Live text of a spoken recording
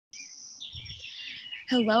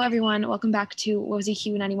Hello, everyone. Welcome back to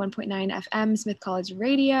WOZQ 91.9 FM, Smith College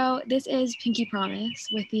Radio. This is Pinky Promise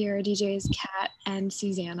with your DJs, Kat and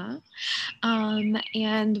Susanna.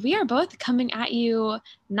 And we are both coming at you,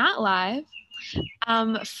 not live,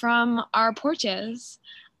 from our porches.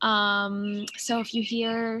 So if you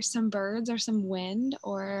hear some birds or some wind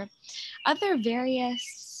or other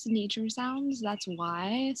various nature sounds, that's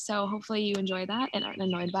why. So hopefully you enjoy that and aren't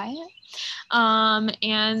annoyed by it.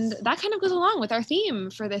 And that kind of goes along with our theme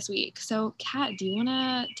for this week. So Kat, do you want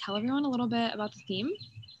to tell everyone a little bit about the theme?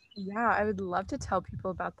 Yeah, I would love to tell people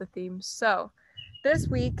about the theme. So this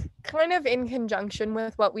week, kind of in conjunction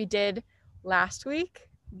with what we did last week,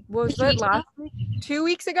 was it last week? 2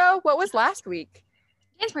 weeks ago? What was last week?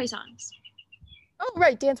 Dance party songs. Oh,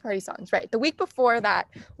 right, dance party songs, right. The week before that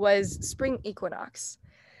was spring equinox.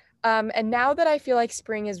 And now that I feel like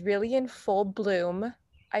spring is really in full bloom,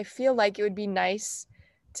 I feel like it would be nice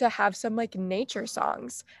to have some like nature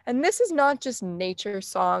songs. And this is not just nature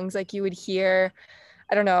songs like you would hear,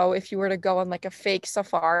 I don't know, if you were to go on like a fake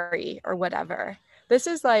safari or whatever. This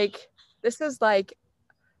is like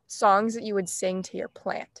songs that you would sing to your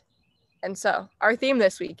plant. And so our theme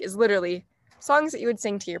this week is literally songs that you would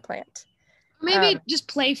sing to your plant. Maybe just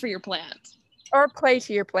play for your plant. Or play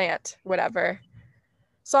to your plant, whatever.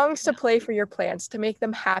 Songs to play for your plants, to make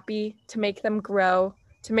them happy, to make them grow,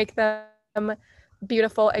 to make them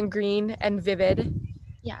beautiful and green and vivid.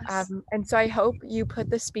 Yes. And so I hope you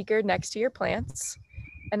put the speaker next to your plants,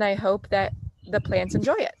 and I hope that the plants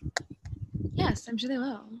enjoy it. Yes, I'm sure they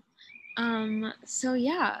will.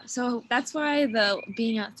 So that's why the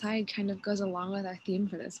being outside kind of goes along with our theme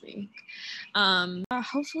for this week.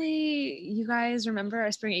 Hopefully you guys remember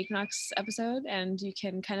our spring equinox episode and you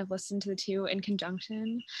can kind of listen to the two in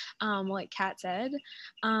conjunction, like Kat said.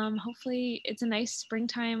 Hopefully it's a nice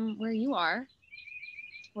springtime where you are,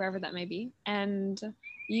 wherever that may be, and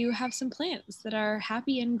you have some plants that are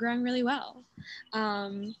happy and growing really well.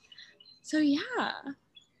 Welcome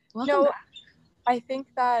back. I think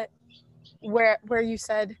that where you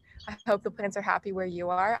said, I hope the plants are happy where you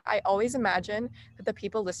are, I always imagine that the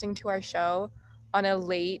people listening to our show on a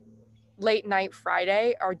late night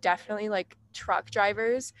Friday are definitely like truck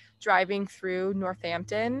drivers driving through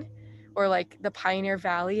Northampton or like the Pioneer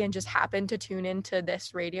Valley and just happen to tune into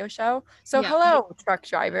this radio show. So hello, truck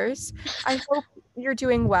drivers. I hope you're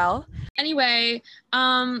doing well. Anyway,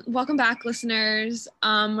 welcome back, listeners.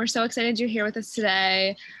 We're so excited you're here with us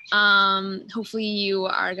today. Hopefully you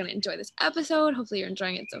are going to enjoy this episode. Hopefully you're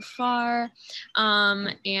enjoying it so far.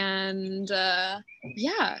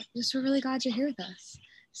 Just we're really glad you're here with us.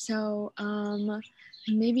 So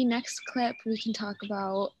maybe next clip we can talk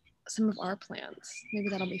about some of our plants. Maybe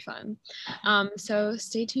that'll be fun. So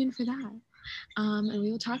stay tuned for that. And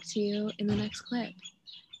we will talk to you in the next clip.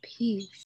 Peace.